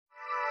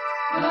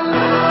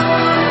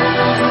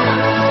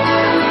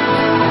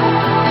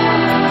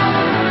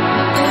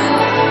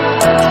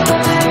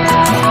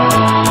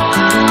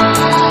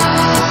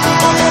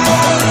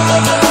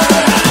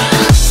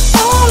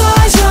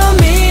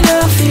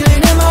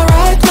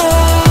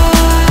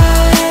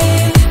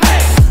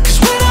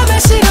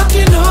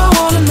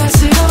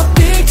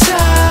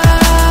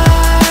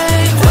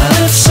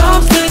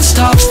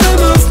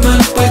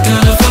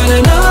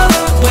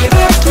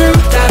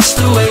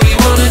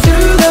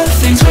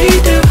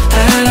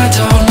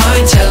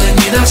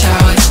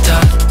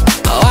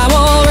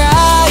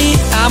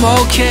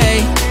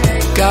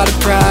Got a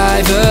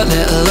private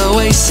little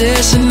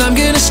oasis, and I'm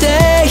gonna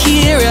stay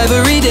here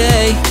every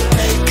day,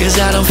 'cause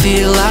I don't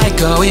feel like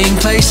going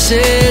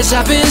places.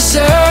 I've been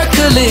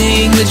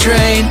circling the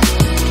drain,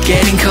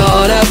 getting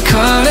caught up,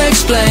 can't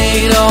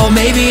explain. Oh,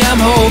 maybe I'm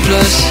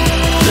hopeless,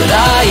 but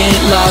I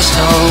ain't lost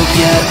hope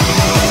yet.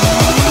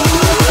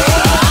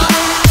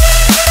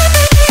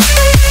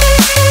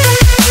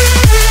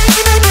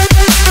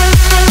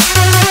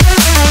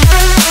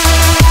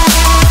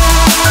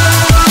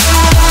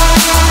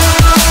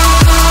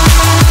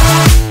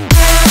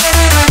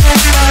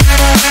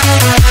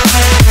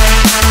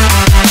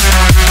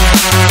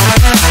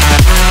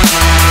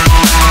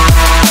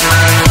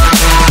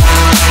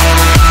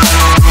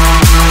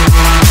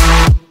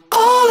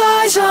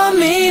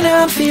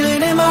 I'm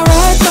feeling in my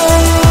right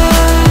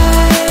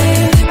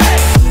mind,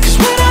 'cause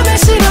when I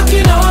mess it up,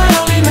 you know I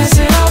only mess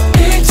it up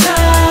big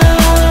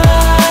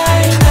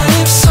time. And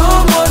if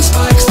someone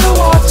spikes the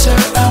water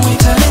and we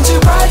turn into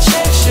bright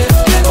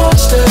shape-shifting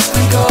monsters,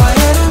 we go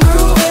ahead and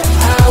prove it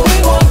how we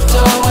want,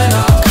 though we're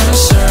not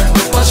concerned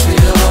with what's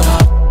real or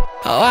not.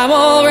 Oh, I'm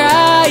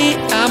alright,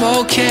 I'm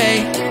okay.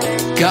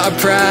 Got a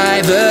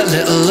private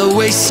little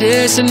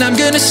oasis, and I'm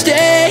gonna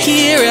stay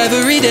here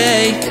every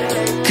day,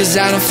 'cause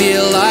I don't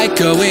feel like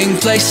going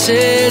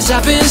places.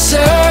 I've been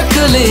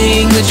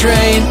circling the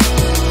drain,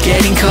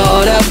 getting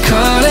caught up,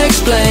 can't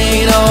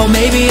explain. Oh,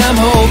 maybe I'm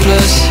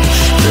hopeless,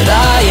 but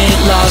I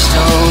ain't lost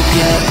hope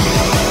yet.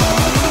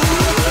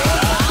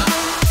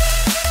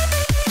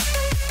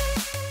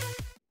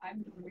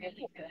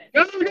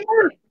 I'm really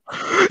good.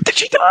 Did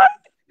she die?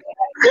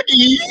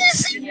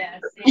 Easy.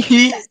 Yes.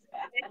 Easy.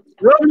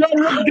 No, get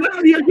out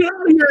of here, get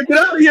out of here, get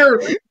out of here.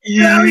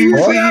 Get out of here,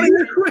 get out of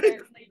here.